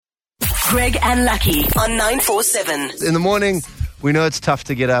Greg and Lucky on 947. In the morning, we know it's tough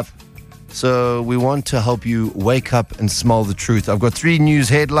to get up, so we want to help you wake up and smell the truth. I've got 3 news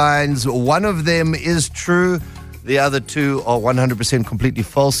headlines. One of them is true. The other 2 are 100% completely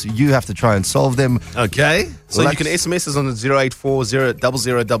false. You have to try and solve them. Okay. So you can SMS us on the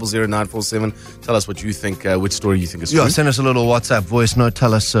 084-000-947. Tell us what you think, which story you think is true. Yeah, send us a little WhatsApp voice note.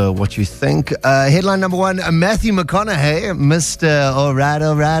 Tell us what you think. Headline number 1, Matthew McConaughey, Mr. All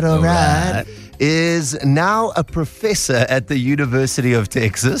right, is now a professor at the University of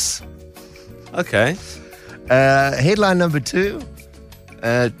Texas. Okay. Headline number 2.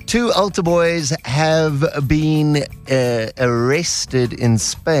 2 altar boys have been arrested in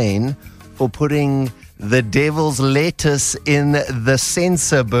Spain for putting the devil's lettuce in the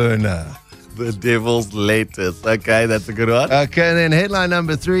sensor burner. The devil's lettuce. Okay, that's a good one. Okay, and then headline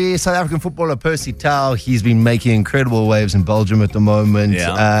number 3, South African footballer Percy Tau. He's been making incredible waves in Belgium at the moment.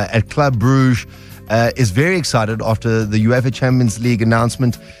 Yeah. At Club Brugge. Is very excited after the UEFA Champions League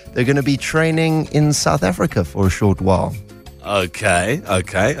announcement. They're going to be training in South Africa for a short while. Okay.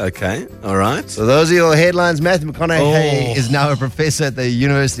 All right. So those are your headlines. Matthew McConaughey is now a professor at the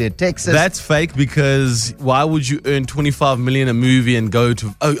University of Texas. That's fake, because why would you earn 25 million a movie and go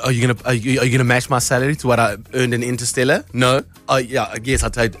to? Oh, are you gonna match my salary to what I earned in Interstellar? No. Oh yeah. Yes, I'll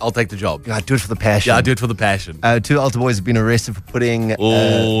take the job. I do it for the passion. Yeah, I do it for the passion. 2 altar boys have been arrested for putting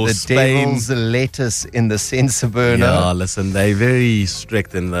the devil's lettuce in the sensor burner. Yeah, listen, they're very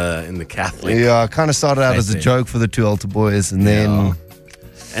strict in the Catholic. Yeah, kind of started out as a joke for the 2 altar boys, and then.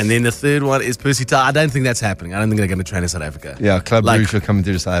 And then the third one is Percy Tau. I don't think that's happening. I don't think they're going to train in South Africa. Yeah, Club Brugge are coming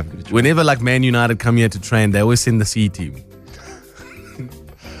through to South Africa. Whenever Man United come here to train, they always send the C team.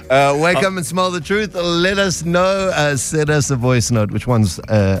 Wake up and smell the truth. Let us know. Send us a voice note. Which one's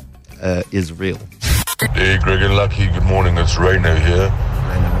is real? Hey, Greg and Lucky. Good morning. It's Reino here.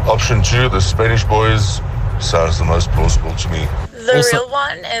 Option 2, the Spanish boys, sounds the most plausible to me. The real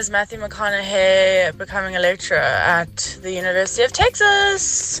one is Matthew McConaughey becoming a lecturer at the University of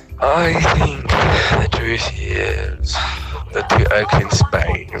Texas. I think the truth is that we are in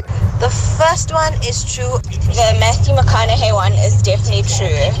Spain. The first one is true. The Matthew McConaughey one is definitely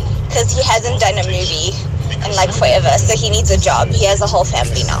true because he hasn't done a movie in forever, so he needs a job. He has a whole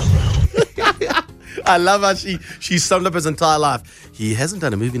family now. I love how she summed up his entire life. He hasn't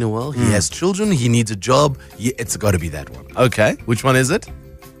done a movie in a while. He has children. He needs a job. It's got to be that one. Okay. Which one is it?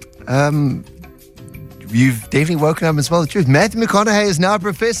 You've definitely woken up and smelled the truth. Matthew McConaughey is now a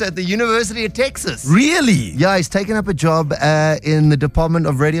professor at the University of Texas. Really? Yeah, he's taken up a job in the Department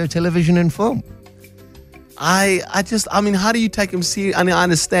of Radio, Television and Film. how do you take him serious? I mean, I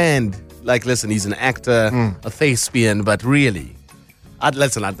understand. Listen, he's an actor, a thespian, but really... I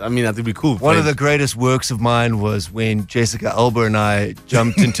think it'd be cool. One of the greatest works of mine was when Jessica Alba and I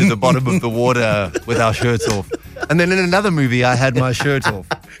jumped into the bottom of the water with our shirts off. And then in another movie, I had my shirt off.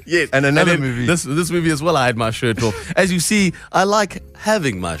 Yes. And another movie. This movie as well, I had my shirt off. As you see, I like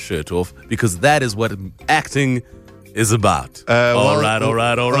having my shirt off because that is what acting is about. All right.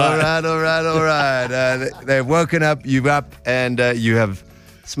 They've woken up, you're up, and you have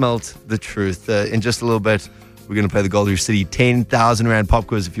smelt the truth. In just a little bit, we're going to play the Gold Rush City 10,000 Rand pop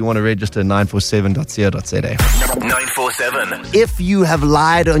quiz. If you want to register, 947.co.za. 947. If you have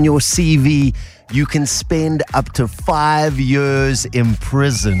lied on your CV, you can spend up to 5 years in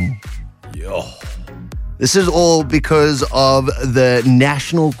prison. Yo. This is all because of the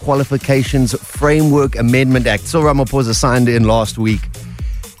National Qualifications Framework Amendment Act. Cyril Ramaphosa signed in last week.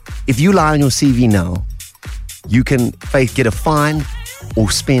 If you lie on your CV now, you can get a fine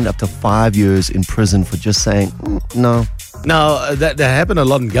or spend up to 5 years in prison for just saying, no. Now, that happened a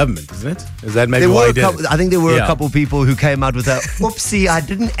lot in government, isn't it? Is that maybe why he did it? I think there were a couple people who came out with a, whoopsie, I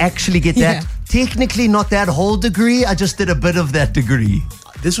didn't actually get that. Technically not that whole degree, I just did a bit of that degree.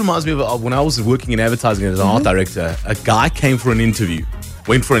 This reminds me of when I was working in advertising as an art director, a guy went for an interview.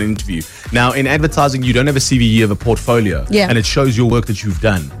 Now, in advertising, you don't have a CV, you have a portfolio. Yeah. And it shows your work that you've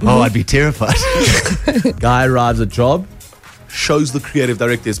done. Oh, I'd be terrified. Guy arrives at job, shows the creative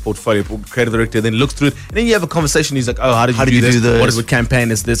director his portfolio. Creative director then looks through it, and then you have a conversation. He's like, "Oh, how did you do this? What is the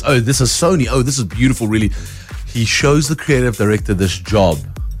campaign? Is this? Oh, this is Sony. Oh, this is beautiful. Really." He shows the creative director this job.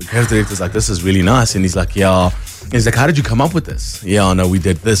 The creative director's like, "This is really nice," and he's like, "Yeah." And he's like, "How did you come up with this?" "Yeah, no, we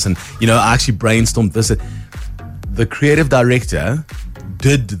did this, and I actually brainstormed this." The creative director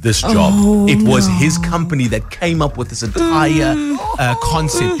did this job. It was his company that came up with this entire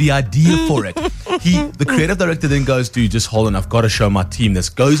concept, the idea for it. The creative director then goes, dude, just hold on, I've got to show my team this.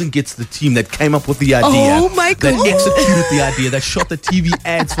 Goes and gets the team that came up with the idea. Oh my That God. executed the idea, that shot the TV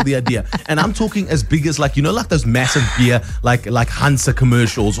ads for the idea. And I'm talking as big as like those massive beer, like Hansa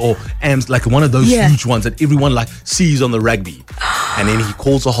commercials or AMS, like one of those huge ones that everyone like sees on the rugby. And then he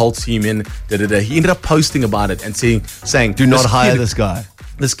calls the whole team in. He ended up posting about it and saying, do not hire this guy.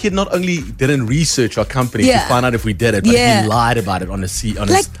 This kid not only didn't research our company to find out if we did it, but he lied about it on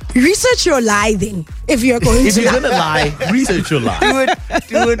research your lie then. If you're going if to you're gonna lie, research your lie.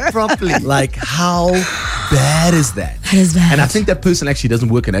 Do it properly. Like, how bad is that? That is bad. And I think that person actually doesn't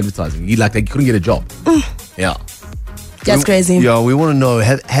work in advertising. They couldn't get a job. Yeah. That's crazy. Yeah, we want to know,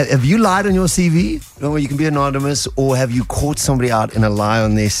 have you lied on your CV? No, you can be anonymous, or have you caught somebody out in a lie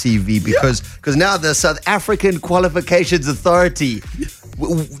on their CV? Because now the South African Qualifications Authority,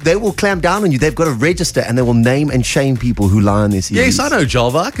 they will clamp down on you. They've got to register and they will name and shame people who lie on their CVs. Yes, I know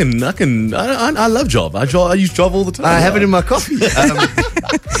Java. I love Java. I use Java all the time. I have it in my coffee.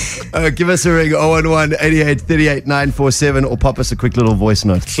 Give us a ring, 011 88 38 947, or pop us a quick little voice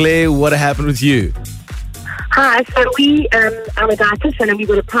note. Claire, what happened with you? Hi, so I'm a dietitian and we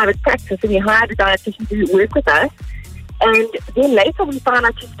got a private practice and we hired a dietitian to work with us. And then later we found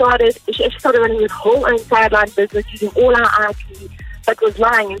out she actually started running this whole own sideline business using all our IP, but was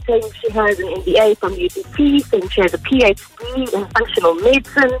lying and saying she has an MBA from UTT, saying she has a PhD in functional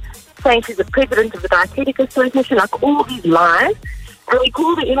medicine, saying she's the president of the Dietetic Association, like all these lies. And we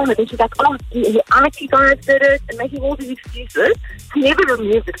called her in on it and she's like, oh, the IT guys did it, and making all these excuses. She never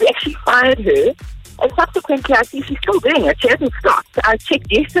removed it. We actually fired her. And subsequently, I see she's still doing it. She hasn't stopped. I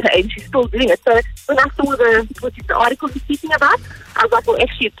checked yesterday and she's still doing it. So when I saw the article you're speaking about, I was like, well,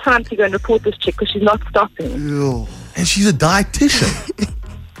 actually, it's time to go and report this chick because she's not stopping. Ew. And she's a dietitian.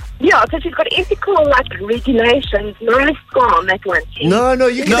 Yeah, so she's got ethical regulations. No scam, that one. No,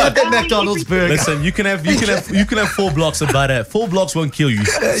 you can have that McDonald's burger. Listen, you can have 4 blocks of butter. 4 blocks won't kill you.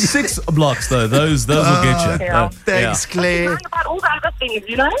 6 blocks though, those will get you. Yeah. Thanks, Claire. Lying about all the other things,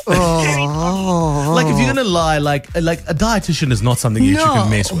 you know? Like if you're gonna lie, like a dietitian is not something you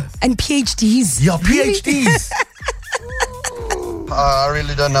can mess with. And PhDs. Yeah, PhDs. I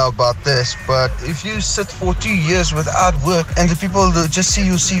really don't know about this, but if you sit for 2 years without work and the people just see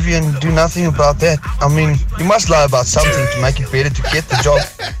your CV and do nothing about that, I mean, you must lie about something to make it better to get the job.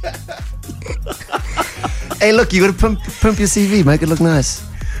 Hey, look, you got to pimp your CV, make it look nice.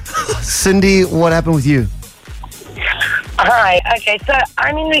 Cindy, what happened with you? Hi. Okay, so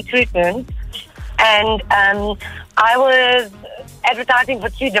I'm in recruitment, and I was advertising for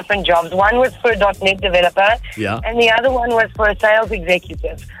 2 different jobs. One was for a .NET developer, and the other one was for a sales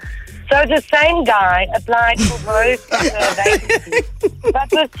executive. So the same guy applied for both vacancies,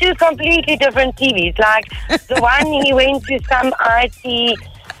 but with 2 completely different CVs. Like the one, he went to some IT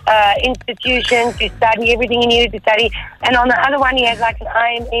institution to study everything he needed to study, and on the other one, he had like an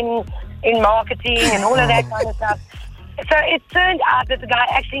IM in marketing and all of that kind of stuff. So it turned out that the guy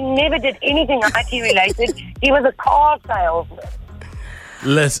actually never did anything IT related. He was a car salesman.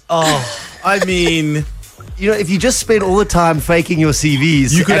 I mean, if you just spend all the time faking your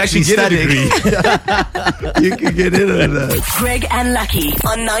CVs, you could actually get studying, a degree. You could get in on that. Greg and Lucky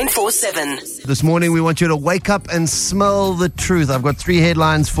on 947. This morning, we want you to wake up and smell the truth. I've got 3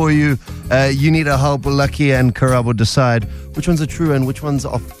 headlines for you. You need to help Lucky and Karabo decide which ones are true and which ones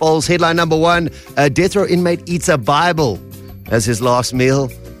are false. Headline number 1, a death row inmate eats a Bible as his last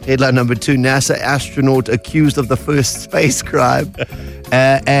meal. Headline number 2, NASA astronaut accused of the first space crime.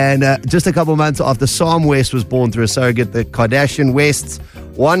 And just a couple months after Sam West was born through a surrogate, the Kardashian Wests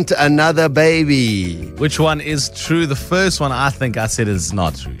want another baby. Which one is true? The first one, I think I said is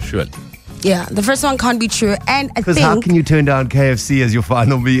not true, surely. Yeah, the first one can't be true. And I think... Because how can you turn down KFC as your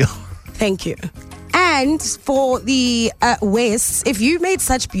final meal? Thank you. And for the Wests, if you made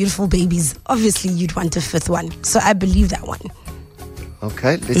such beautiful babies, obviously you'd want a 5th one. So I believe that one.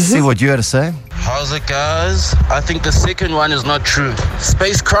 Okay, let's see what you had to say. How's it, guys? I think the second one is not true.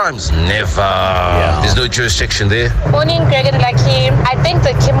 Space crimes? Never. There's no jurisdiction there. Morning, Greg and Lucky. I think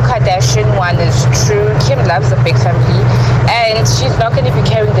the Kim Kardashian one is true. Kim loves a big family, and she's not going to be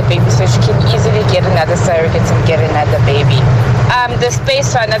carrying the baby, so she can easily get another surrogate and get another baby. The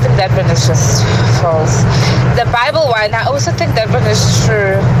space one, I think that one is just false. The Bible one, I also think that one is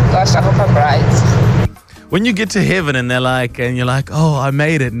true. Gosh, I hope I'm right. When you get to heaven and you're like, oh, I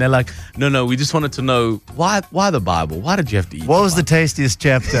made it. And they're like, no, we just wanted to know why the Bible? Why did you have to eat? What was the tastiest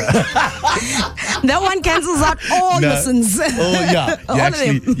chapter? That one cancels out all your sins. Oh, yeah. All of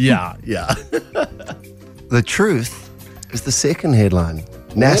them. Yeah. The truth is the second headline.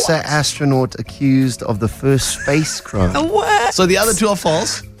 NASA astronaut accused of the first space crime. What? So the other 2 are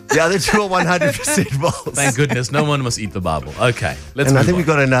false? The other two are 100% false. Thank goodness, no one must eat the Bible. Okay, let's And move I think on. we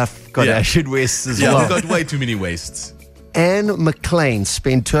got enough Kardashian Wests as well. We've got way too many wastes. Anne McLean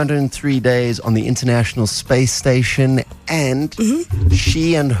spent 203 days on the International Space Station, and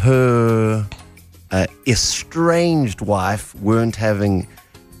she and her estranged wife weren't having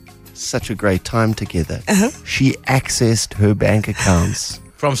such a great time together. She accessed her bank accounts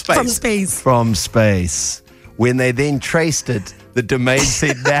From space. from space. When they then traced it, the domain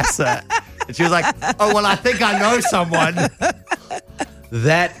said NASA. And she was like, oh, well, I think I know someone.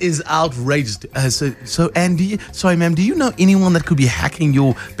 That is outrageous. So Andy, sorry, ma'am, do you know anyone that could be hacking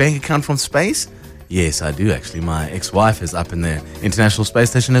your bank account from space? Yes, I do, actually. My ex-wife is up in the International Space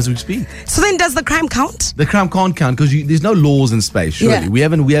Station as we speak. So then does the crime count? The crime can't count because there's no laws in space, surely. Yeah. We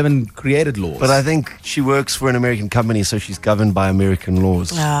haven't created laws. But I think she works for an American company, so she's governed by American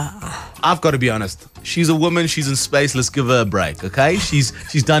laws. I've got to be honest. She's a woman. She's in space. Let's give her a break, okay? She's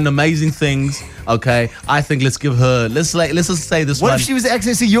done amazing things, okay? I think let's give her. Let's just say this. What if she was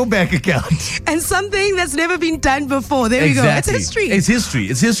accessing your bank account? And something that's never been done before. There we go. It's history. It's history.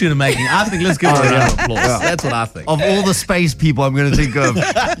 It's history in the making. I think let's give her a round of applause. Yeah. That's what I think. Of all the space people, I'm going to think of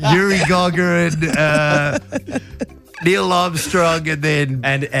Yuri Gagarin, Neil Armstrong, and then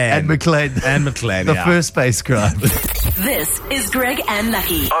Anne McLean. Anne McLean, the first spacecraft. This is Greg and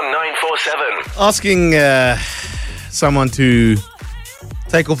Lucky on 947. Asking someone to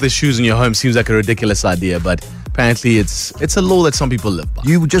take off their shoes in your home seems like a ridiculous idea, but apparently it's a law that some people live by.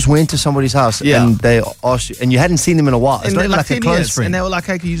 You just went to somebody's house and they asked you, and you hadn't seen them in a while. It's And not they're even like a 10 close years, friend. and they were like,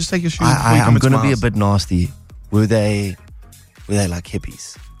 "Hey, can you just take your shoes?" before you I'm come into going to my be a house?" bit nasty. Were they like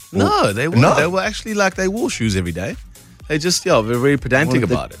hippies? No, they were. No. They were actually like they wore shoes every day. They just they're very pedantic Wanted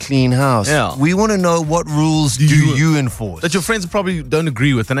the about it. Clean house. Yeah. We want to know what rules do you enforce? That your friends probably don't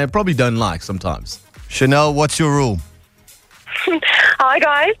agree with, and they probably don't like sometimes. Chanel, what's your rule? Hi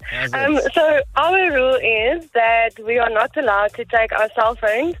guys. So our rule is that we are not allowed to take our cell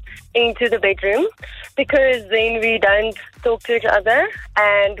phones into the bedroom because then we don't talk to each other,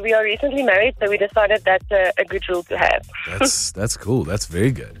 and we are recently married, so we decided that's a good rule to have. That's cool. That's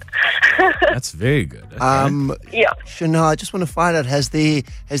very good. That's very good. Yeah. Chanel, I just want to find out, has there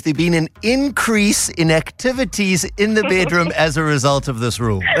been an increase in activities in the bedroom as a result of this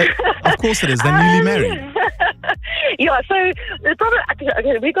rule? Of course it is. They're newly married. Yeah, so the problem,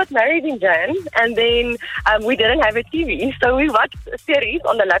 okay, we got married in Jan, and then we didn't have a TV, so we watched a series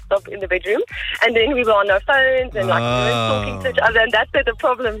on the laptop in the bedroom, and then we were on our phones and we were talking to each other, and that's where the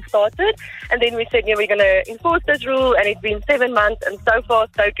problem started. And then we said, we're going to enforce this rule, and it's been 7 months, and so far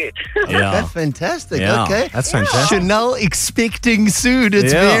so good. Yeah. That's fantastic. Yeah, Okay, that's fantastic. Chanel expecting soon.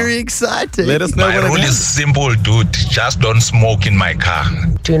 It's Yeah. very exciting. Let us know My when rule it is simple, dude. Just don't smoke in my car.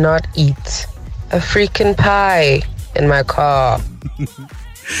 Do not eat a freaking pie in my car.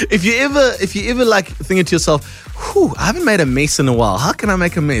 If you ever like thinking to yourself, "Whew, I haven't made a mess in a while. How can I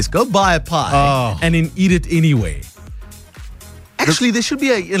make a mess?" Go buy a pie and then eat it anyway. Actually, there should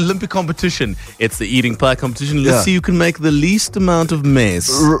be an Olympic competition. It's the eating pie competition. Let's see who can make the least amount of mess.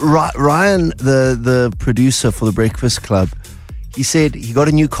 Ryan, the producer for the Breakfast Club, he said he got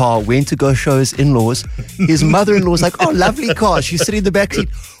a new car, went to go show his in-laws. His mother-in-law was like, "Oh, lovely car." She's sitting in the back seat,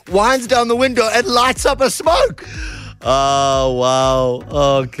 winds down the window and lights up a smoke. Oh, wow.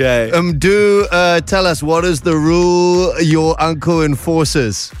 Okay. Do tell us, what is the rule your uncle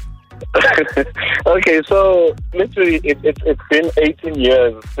enforces? Okay, so literally it's been 18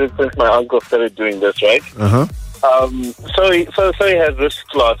 years since my uncle started doing this, right? So he has this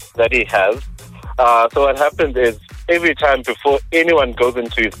cloth that he has. So what happens is every time before anyone goes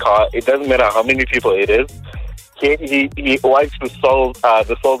into his car, it doesn't matter how many people it is, he wipes the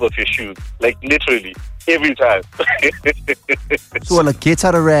soles of his shoes, like literally every time. So like gets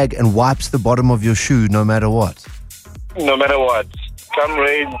out a rag and wipes the bottom of your shoe no matter what? No matter what. Come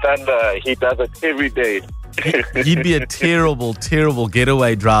rain, thunder, he does it every day. You'd be a terrible, terrible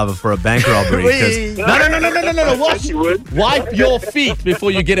getaway driver for a bank robbery. 'Cause- No. Wipe your feet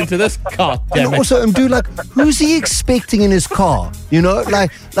before you get into this car. And also, dude, like, who's he expecting in his car? You know,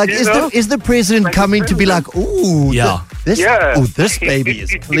 like is the president coming to be like, "Ooh, Yeah. this baby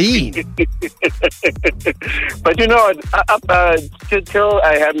is clean." But you know, till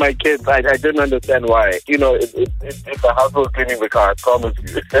I had my kids, I didn't understand why. You know, it's a household cleaning the car, I promise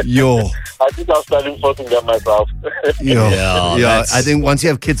you. Yo. I think I'll start enforcing that myself. Yeah. I think once you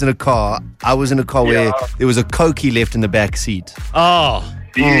have kids in a car, I was in a car where there was a Cokie left in the back seat. Oh.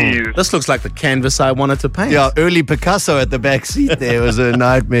 This looks like the canvas I wanted to paint. Yeah, early Picasso at the back seat there was a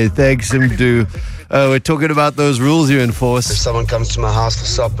nightmare. Thanks, Mdu. We're talking about those rules you enforce. If someone comes to my house for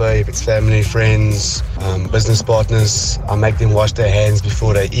supper, if it's family, friends, business partners, I make them wash their hands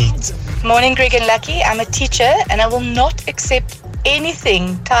before they eat. Morning, Greg and Lucky. I'm a teacher and I will not accept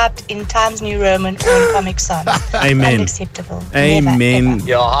anything typed in Times New Roman or in Comic Sans. Amen. Unacceptable. Amen. Never, ever.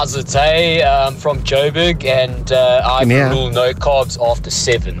 Yeah, how's it? Hey, I'm from Joburg and I rule no carbs after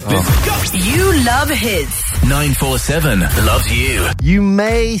 7. You love hits. 947 loves you. You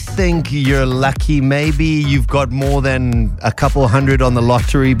may think you're lucky. Maybe you've got more than a couple hundred on the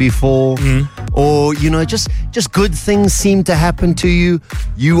lottery before. Or, just good things seem to happen to you.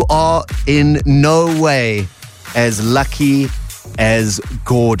 You are in no way as lucky as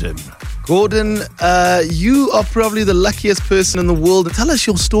Gordon. Gordon, you are probably the luckiest person in the world. Tell us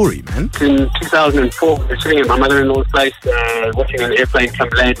your story, man. In 2004, we were sitting at my mother-in-law's place, watching an airplane come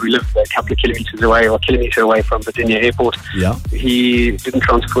land. We lived a couple of kilometres away, or a kilometre away from Virginia Airport. Yeah. He didn't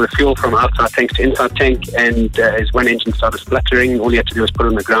transfer the fuel from outside tanks to inside tank, and his one engine started spluttering. All he had to do was put it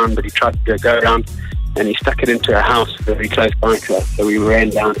on the ground, but he tried to go around, and he stuck it into a house very close by to us. So we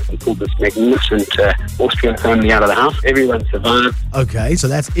ran down and pulled this magnificent Austrian family out of the house. Everyone survived. Okay, so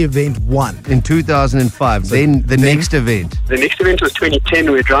that's event 1. In 2005. So then the next event. The next event was 2010.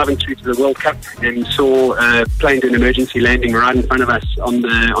 We were driving through to the World Cup and saw a plane do an emergency landing right in front of us on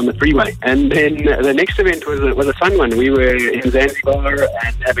the freeway. And then the next event was a fun one. We were in Zanzibar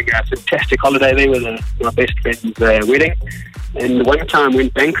and having a fantastic holiday there with my best friend's wedding. And one time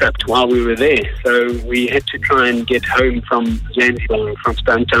went bankrupt while we were there. So we had to try and get home from Zanzibar, from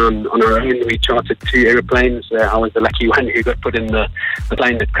Stone Town on our own. We chartered 2 aeroplanes. I was the lucky one who got put in the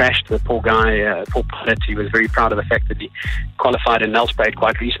plane that crashed. The poor guy, poor pilot, he was very proud of the fact that he qualified in Nelspruit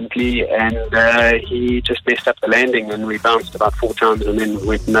quite recently, and he just messed up the landing, and we bounced about 4 times and then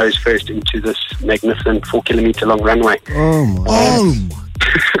went nose first into this magnificent 4-kilometre long runway. Oh my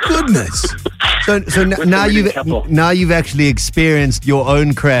goodness. So now you've actually experienced your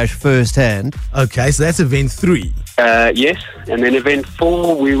own crash firsthand. Okay, so that's event 3. Yes, and then event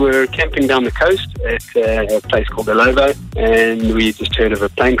 4, we were camping down the coast at a place called Alovo, and we just heard of a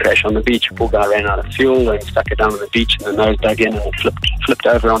plane crash on the beach. A poor guy ran out of fuel and stuck it down on the beach, and the nose dug in and it flipped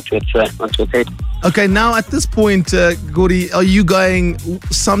over onto its head. Okay, now at this point, Gordy, are you going,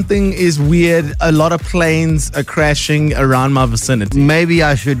 something is weird, a lot of planes are crashing around my vicinity? Maybe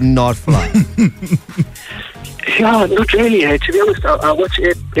I should not fly. Yeah, not really. To be honest, I watch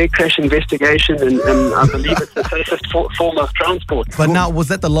air crash investigation, and I believe it's the safest form of transport. But now, was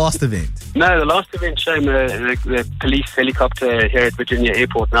that the last event? No, the last event showed the police helicopter here at Virginia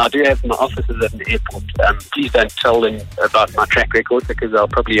Airport. Now, I do have my officers at the airport. Please don't tell them about my track record because they'll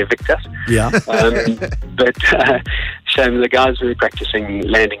probably evict us. Yeah. But shame the guys were practicing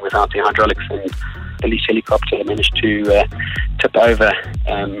landing without the hydraulics, and police helicopter managed to tip over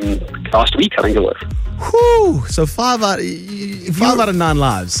last week, I think it was. Whew, so 5 out of 9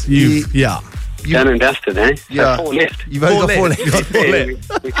 lives. Done and dusted, eh? Yeah. So 4 left. You've only got 4 left. Got 4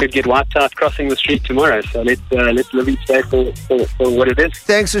 left. We could get wiped out crossing the street tomorrow, so let's live each day for what it is.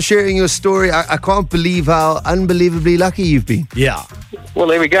 Thanks for sharing your story. I can't believe how unbelievably lucky you've been. Yeah. Well,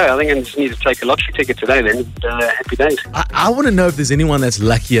 there we go. I think I just need to take a lottery ticket today then. Happy days. I want to know if there's anyone that's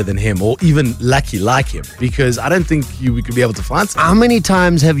luckier than him or even lucky like him, because I don't think we could be able to find someone. How many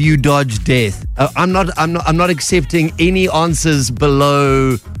times have you dodged death? I'm not accepting any answers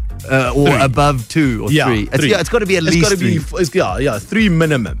below or 3. Above 2 or 3. It's got to be at least 3. 3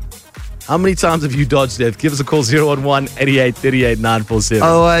 minimum. How many times have you dodged death? Give us a call, 011-8838-947.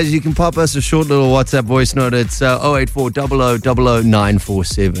 Otherwise, you can pop us a short little WhatsApp voice note. It's 084 0000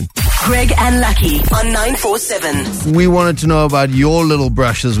 947. Greg and Lucky on 947. We wanted to know about your little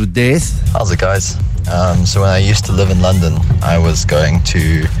brushes with death. How's it, guys? So when I used to live in London, I was going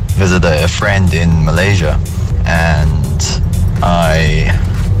to visit a friend in Malaysia, and I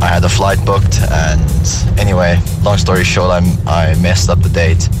had a flight booked, and anyway, long story short, I messed up the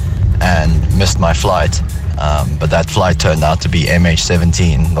date and missed my flight, but that flight turned out to be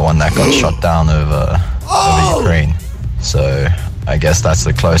MH17, the one that got shot down over Ukraine. So I guess that's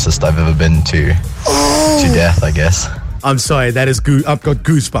the closest I've ever been to death, I guess. I'm sorry, that is I've got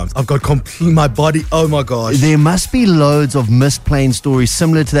goosebumps. I've got my body, oh my gosh. There must be loads of missed plane stories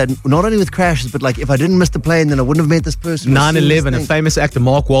similar to that, not only with crashes, but like if I didn't miss the plane, then I wouldn't have met this person. 9/11, a famous actor,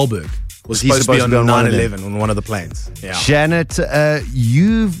 Mark Wahlberg, was supposed to be on 9/11 on one of the planes. Yeah. Janet,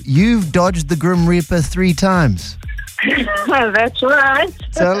 you've dodged the Grim Reaper 3 times. That's right.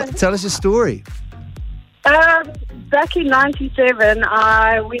 Tell us your story. Back in 97,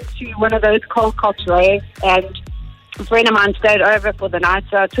 I went to one of those cold cops raves, and a friend of mine stayed over for the night,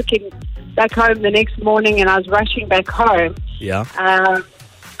 so I took him back home the next morning, and I was rushing back home. Yeah.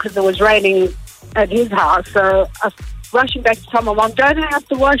 Because it was raining at his house. So I was rushing back to tell my mom, don't hang up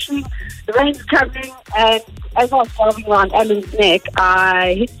the washing, the rain's coming. And as I was driving around Alan's neck,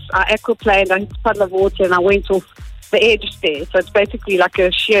 I aquaplaned, I hit a puddle of water, and I went off the edge there. So it's basically like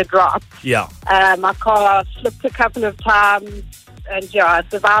a sheer drop. Yeah. My car slipped a couple of times, and I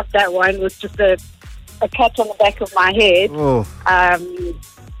survived that one with just a cut on the back of my head. Oh.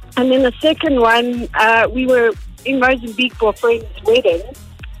 And then the second one, we were in Mozambique for a friend's wedding.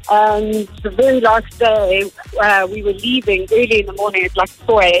 And the very last day, we were leaving early in the morning at like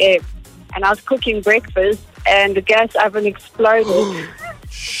 4 a.m. And I was cooking breakfast, and the gas oven exploded.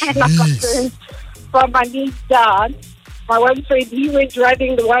 And I got burned from my knees down. My one friend, he went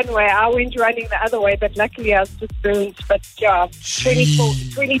running the one way, I went running the other way, but luckily I was just burned. But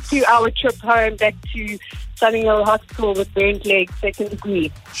 22-hour trip home back to Sunning Hill Hospital with burnt legs, 2nd degree.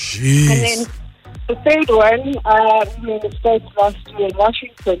 Jeez. And then the third one, we were in the States last year in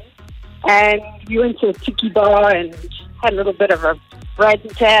Washington, and we went to a tiki bar and had a little bit of a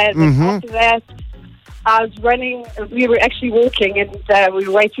rat-a-tat. And after that, I was running, we were actually walking, and we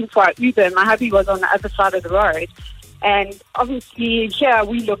were waiting for our Uber, and my hubby was on the other side of the road. And obviously, here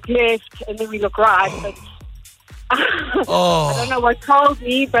we look left and then we look right. But I don't know what told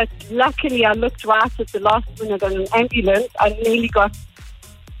me, but luckily I looked right at the last minute on an ambulance. I nearly got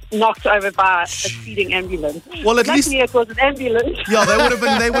knocked over by a speeding ambulance. Well, at luckily least it was an ambulance. Yeah, they would have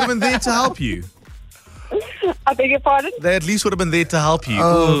been there to help you. I beg your pardon? They at least would have been there to help you.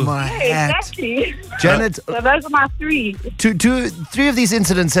 Oh, my Yeah, hat. exactly. Janet, So those are my three. three of these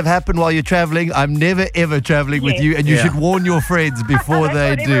incidents have happened while you're traveling. I'm never, ever traveling with Yes. you, and you Yeah. should warn your friends before That's they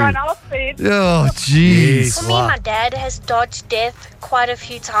what do. everyone else said. Oh, jeez. For me, my dad has dodged death quite a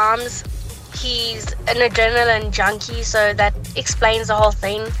few times. He's an adrenaline junkie, so that explains the whole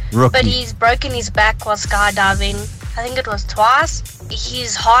thing. Rookie. But he's broken his back while skydiving. I think it was twice.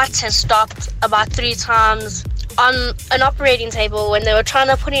 His heart has stopped about 3 times on an operating table when they were trying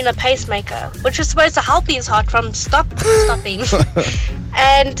to put in a pacemaker, which was supposed to help his heart from stopping.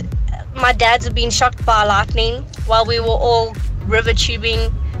 And my dad's been shocked by lightning while we were all river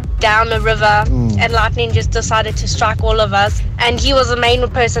tubing down the river, and lightning just decided to strike all of us. And he was the main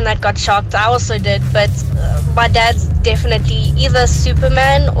person that got shocked. I also did, but my dad's definitely either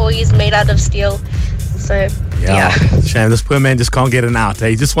Superman or he's made out of steel. So, yeah. Shame, this poor man just can't get an out.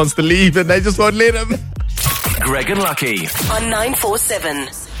 He just wants to leave and they just won't let him. Greg and Lucky. On 947.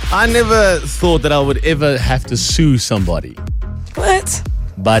 I never thought that I would ever have to sue somebody, What?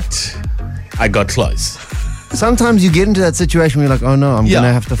 but I got close. Sometimes you get into that situation where you're like, oh no, I'm going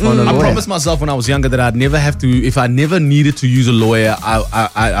to have to phone a I lawyer. promised myself when I was younger that I'd never have to, if I never needed to use a lawyer,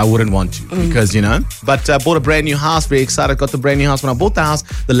 I wouldn't want to because, you know. But I bought a brand new house, very excited, got the brand new house. When I bought the house,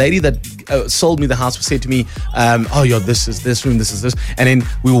 the lady that sold me the house said to me, oh, yo, this is this room, this is this. And then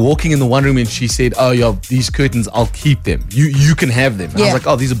we were walking in the one room and she said, oh, yo, these curtains, I'll keep them. You can have them. And I was like,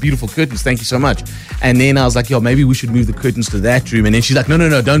 oh, these are beautiful curtains. Thank you so much. And then I was like, yo, maybe we should move the curtains to that room. And then she's like, no,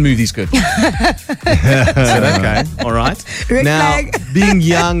 don't move these curtains. I said, okay, all right. Now, being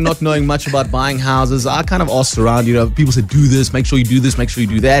young, not knowing much about buying houses, I kind of asked around, you know, people said, do this, make sure you do this, make sure you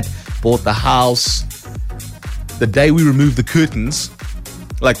do that. Bought the house. The day we removed the curtains,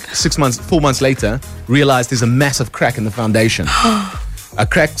 like 4 months later, realized there's a massive crack in the foundation. A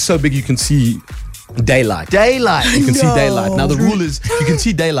crack so big you can see daylight. You can see daylight. Now, the rule is, if you can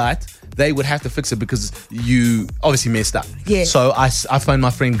see daylight, they would have to fix it because you obviously messed up. Yeah. So I phoned my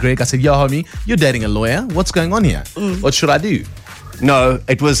friend Greg. I said, yo, homie, you're dating a lawyer. What's going on here? What should I do? No,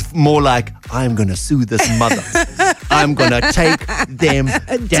 it was more like, I'm going to sue this mother. I'm going to take them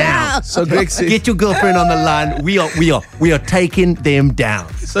down. So Greg said, get your girlfriend on the line. We are taking them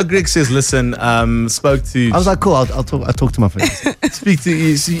down. So Greg says, listen, spoke to... I was like, cool, I'll talk to my friends.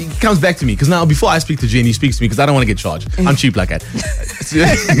 He comes back to me because now before I speak to Jen, he speaks to me because I don't want to get charged. I'm cheap like that.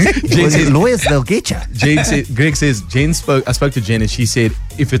 Jen says, lawyers, they'll get you. Greg says, I spoke to Jen and she said,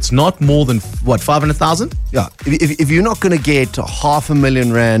 if it's not more than, 500,000? Yeah, if you're not going to get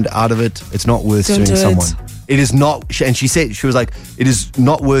R500,000 out of it, it's not worth Don't suing do someone. it. It is not, and she was like, it is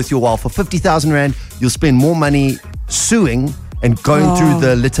not worth your while. For 50,000 Rand, you'll spend more money suing and going through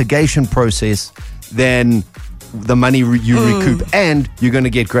the litigation process than the money you recoup, and you're going to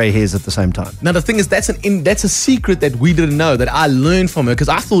get grey hairs at the same time. Now the thing is, that's a secret that we didn't know, that I learned from her, because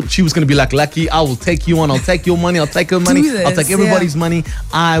I thought she was going to be like, Lucky, I will take you on, I'll take your money, I'll take her money, I'll take everybody's money.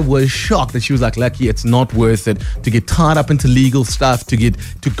 I was shocked that she was like, Lucky, it's not worth it to get tied up into legal stuff, to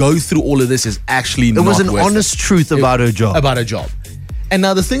go through all of this is actually not worth it. It was an honest truth about her job. And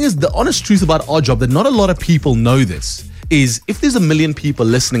now the thing is, the honest truth about our job, that not a lot of people know this, is if there's 1 million people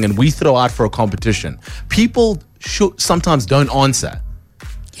listening and we throw out for a competition, people sometimes don't answer.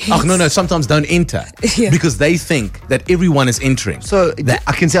 Oh, no, sometimes don't enter because they think that everyone is entering. So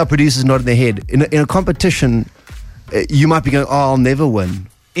I can see our producers nodding their head. In a competition, you might be going, I'll never win.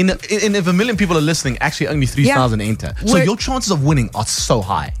 If a million people are listening, actually only 3,000 enter. So your chances of winning are so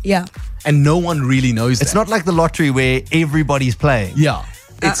high. Yeah. And no one really knows that. It's not like the lottery where everybody's playing. Yeah.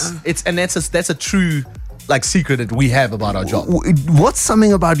 That's a true secret that we have about our job. What's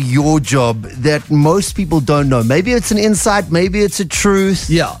something about your job that most people don't know? Maybe it's an insight, maybe it's a truth.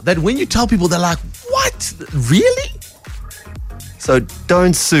 Yeah, that when you tell people, they're like, what? Really? So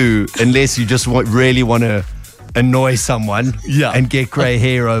don't sue unless you just really want to annoy someone and get grey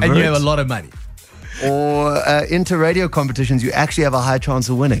hair over and you it. have a lot of money. Or into radio competitions, you actually have a high chance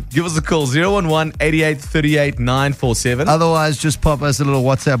of winning. Give us a call, 011-8838-947. Otherwise, just pop us a little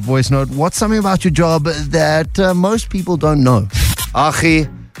WhatsApp voice note. What's something about your job that most people don't know? Achi,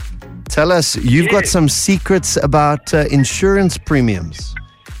 tell us, you've got some secrets about insurance premiums.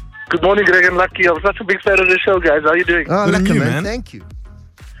 Good morning, Greg and Lucky. I'm such a big fan of the show, guys. How are you doing? Oh, lucky, man. Thank you.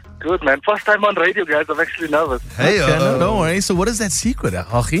 Good, man. First time on radio, guys. I'm actually nervous. Hey, don't worry. So what is that secret,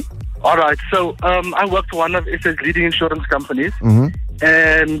 Achi? All right, so I work for one of SA's leading insurance companies,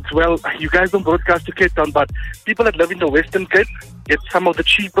 and well, you guys don't broadcast to Cape Town, but people that live in the Western Cape get some of the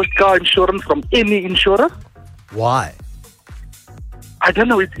cheapest car insurance from any insurer. Why? I don't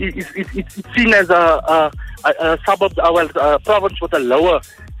know. It's seen as a suburb, a province with a lower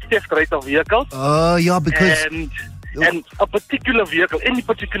theft rate of vehicles. Oh, yeah, because... And a particular vehicle, any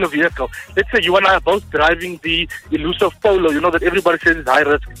particular vehicle. Let's say you and I are both driving the elusive Polo, that everybody says is high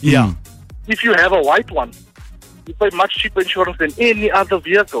risk. Yeah. If you have a white one, you pay much cheaper insurance than any other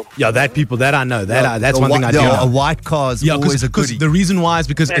vehicle. Yeah, that's one thing I do. A white car is always a goodie. The reason why is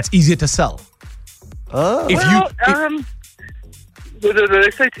because it's easier to sell. Oh.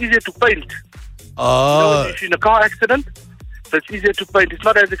 They say it's easier to paint. Oh. If you're in a car accident, so it's easier to paint. It's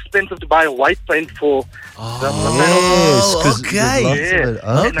not as expensive to buy a white paint for. Okay.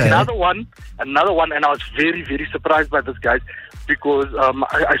 And another one, and I was very, very surprised by this, guys, because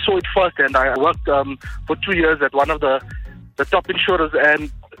I saw it first, and I worked for 2 years at one of the top insurers,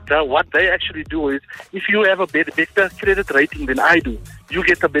 and what they actually do is, if you have a better credit rating than I do, you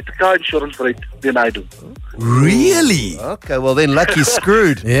get a better car insurance rate than I do. Really? Okay, well then Lucky's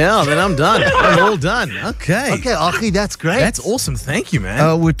screwed. Yeah, then I'm done. I'm all done. Okay. Okay, Achi, that's great. That's awesome. Thank you,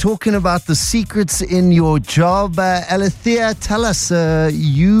 man. We're talking about the secrets in your job. Alethea, tell us,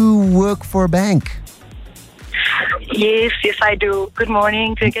 you work for a bank. Yes, I do. Good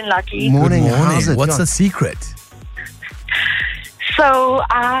morning, Greg and Lucky. Morning. How's it? What's the secret? So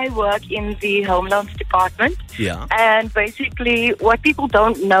I work in the home loans department. Yeah. And basically what people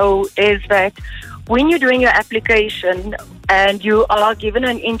don't know is that when you're doing your application and you are given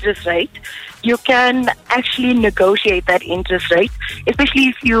an interest rate, you can actually negotiate that interest rate, especially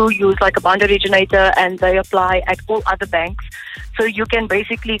if you use like a bond originator and they apply at all other banks. So you can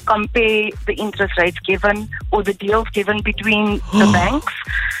basically compare the interest rates given or the deals given between the banks.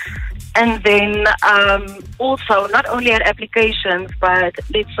 And then also, not only at applications, but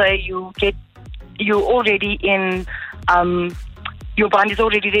let's say you already in, your bond is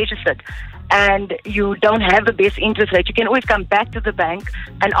already registered and you don't have the best interest rate, you can always come back to the bank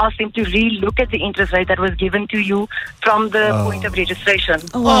and ask them to re-look at the interest rate that was given to you from the point of registration.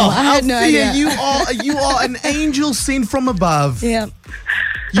 Oh, wow. I had no idea. You are an angel sent from above. Yeah.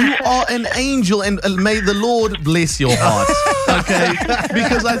 You are an angel, and may the Lord bless your heart. Okay,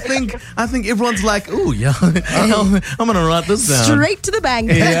 because I think everyone's like, oh yeah, I'm gonna write this down. Straight to the bank.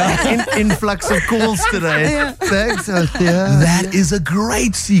 Yeah, influx of calls today. Yeah. Thanks, Alethea. That is a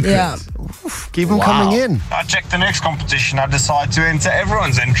great secret. Yeah. Keep them coming in. I check the next competition. I decide to enter.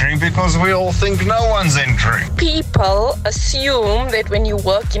 Everyone's entering because we all think no one's entering. People assume that when you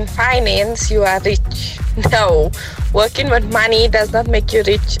work in finance, you are rich. No, working with money does not make you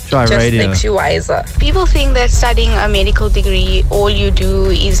rich. Try it just radio. makes you wiser. People think that studying a medical degree, all you do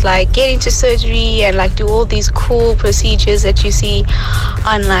is like get into surgery and like do all these cool procedures that you see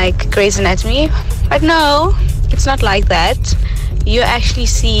on like Grey's Anatomy. But no, it's not like that. You actually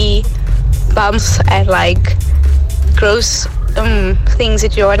see bumps and like gross things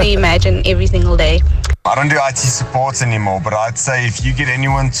that you already imagine every single day. I don't do IT support anymore, but I'd say if you get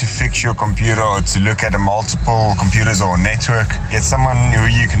anyone to fix your computer or to look at multiple computers or a network, get someone who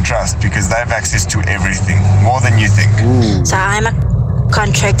you can trust because they have access to everything, more than you think. Ooh. So I'm a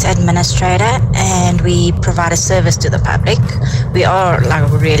contract administrator and we provide a service to the public. We are like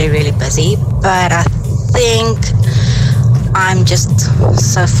really, really busy, but I think I'm just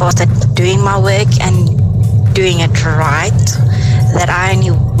so fast at doing my work and doing it right that I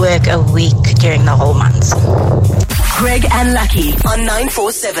only work a week during the whole month. Greg and Lucky on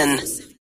 947.